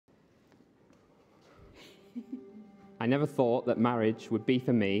I never thought that marriage would be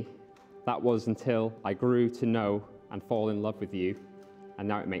for me. That was until I grew to know and fall in love with you, and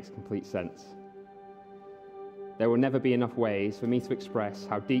now it makes complete sense. There will never be enough ways for me to express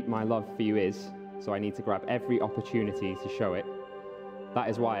how deep my love for you is, so I need to grab every opportunity to show it. That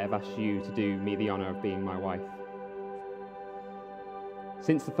is why I've asked you to do me the honour of being my wife.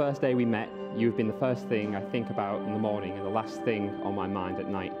 Since the first day we met, you have been the first thing I think about in the morning and the last thing on my mind at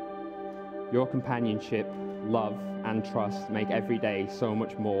night. Your companionship, love and trust make every day so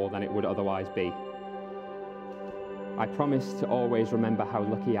much more than it would otherwise be. I promise to always remember how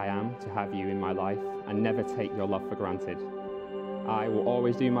lucky I am to have you in my life and never take your love for granted. I will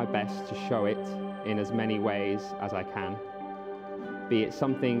always do my best to show it in as many ways as I can, be it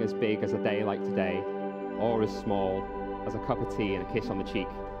something as big as a day like today, or as small as a cup of tea and a kiss on the cheek.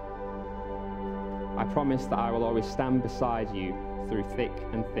 I promise that I will always stand beside you through thick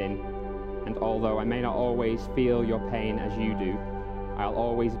and thin, and although I may not always feel your pain as you do, I'll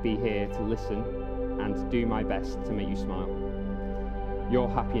always be here to listen and to do my best to make you smile. Your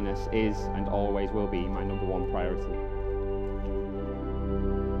happiness is and always will be my #1 priority.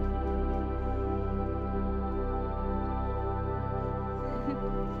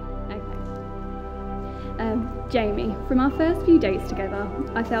 Jamie, from our first few dates together,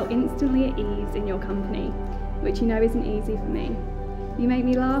 I felt instantly at ease in your company, which you know isn't easy for me. You make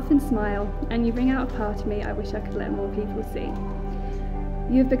me laugh and smile, and you bring out a part of me I wish I could let more people see.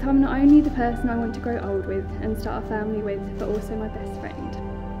 You have become not only the person I want to grow old with and start a family with, but also my best friend.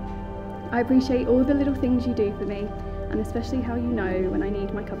 I appreciate all the little things you do for me, and especially how you know when I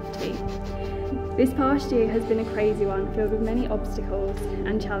need my cup of tea. This past year has been a crazy one, filled with many obstacles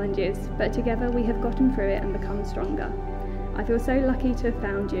and challenges, but together we have gotten through it and become stronger. I feel so lucky to have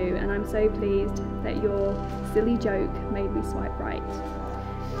found you, and I'm so pleased that your silly joke made me swipe right.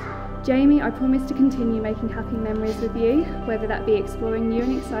 Jamie, I promise to continue making happy memories with you, whether that be exploring new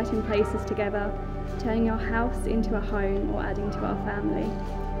and exciting places together, turning our house into a home, or adding to our family.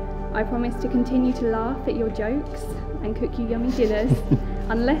 I promise to continue to laugh at your jokes and cook you yummy dinners,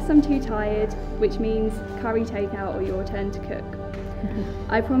 unless I'm too tired, which means curry takeout or your turn to cook.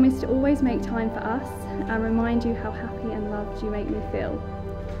 I promise to always make time for us and remind you how happy and loved you make me feel.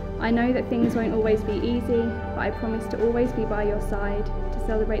 I know that things won't always be easy, but I promise to always be by your side, to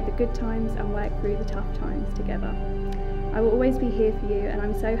celebrate the good times and work through the tough times together. I will always be here for you, and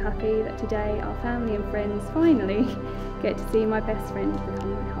I'm so happy that today our family and friends finally get to see my best friend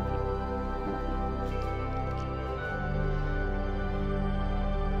become my husband.